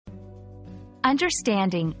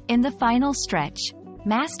Understanding, in the final stretch.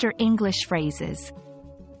 Master English phrases.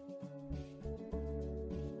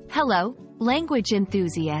 Hello, language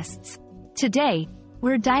enthusiasts. Today,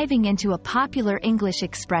 we're diving into a popular English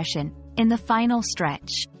expression, in the final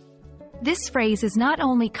stretch. This phrase is not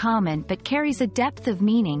only common but carries a depth of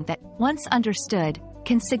meaning that, once understood,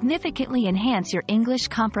 can significantly enhance your English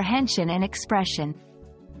comprehension and expression.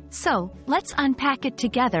 So, let's unpack it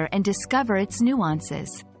together and discover its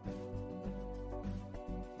nuances.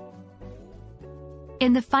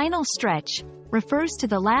 In the final stretch refers to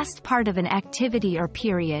the last part of an activity or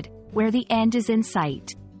period, where the end is in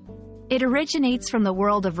sight. It originates from the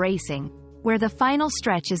world of racing, where the final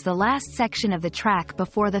stretch is the last section of the track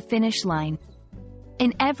before the finish line.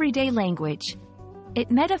 In everyday language, it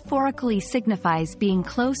metaphorically signifies being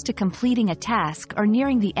close to completing a task or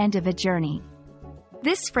nearing the end of a journey.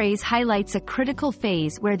 This phrase highlights a critical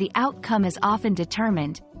phase where the outcome is often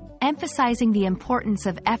determined, emphasizing the importance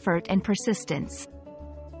of effort and persistence.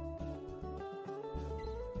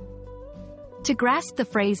 To grasp the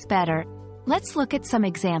phrase better, let's look at some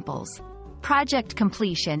examples. Project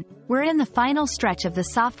completion. We're in the final stretch of the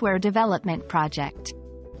software development project.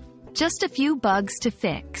 Just a few bugs to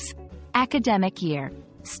fix. Academic year.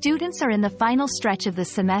 Students are in the final stretch of the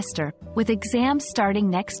semester, with exams starting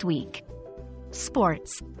next week.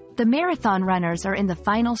 Sports. The marathon runners are in the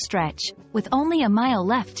final stretch, with only a mile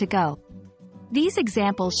left to go. These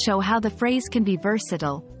examples show how the phrase can be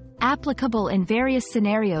versatile, applicable in various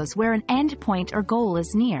scenarios where an endpoint or goal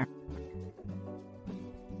is near.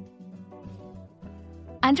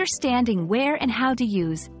 Understanding where and how to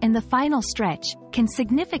use in the final stretch can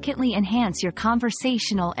significantly enhance your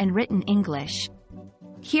conversational and written English.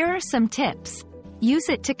 Here are some tips. Use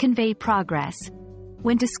it to convey progress.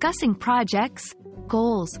 When discussing projects,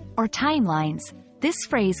 goals, or timelines, this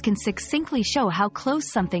phrase can succinctly show how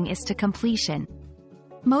close something is to completion.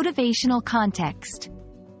 Motivational context.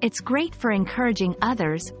 It's great for encouraging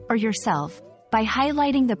others, or yourself, by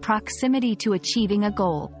highlighting the proximity to achieving a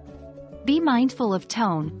goal. Be mindful of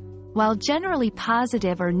tone. While generally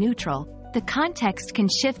positive or neutral, the context can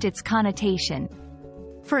shift its connotation.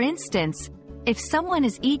 For instance, if someone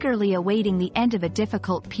is eagerly awaiting the end of a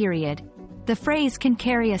difficult period, the phrase can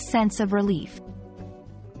carry a sense of relief.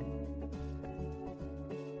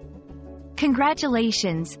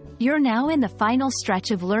 Congratulations, you're now in the final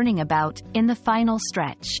stretch of learning about in the final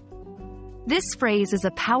stretch. This phrase is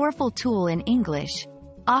a powerful tool in English,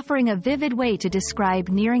 offering a vivid way to describe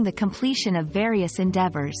nearing the completion of various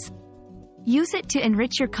endeavors. Use it to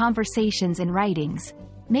enrich your conversations and writings,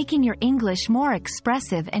 making your English more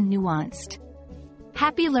expressive and nuanced.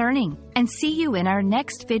 Happy learning, and see you in our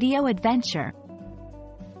next video adventure.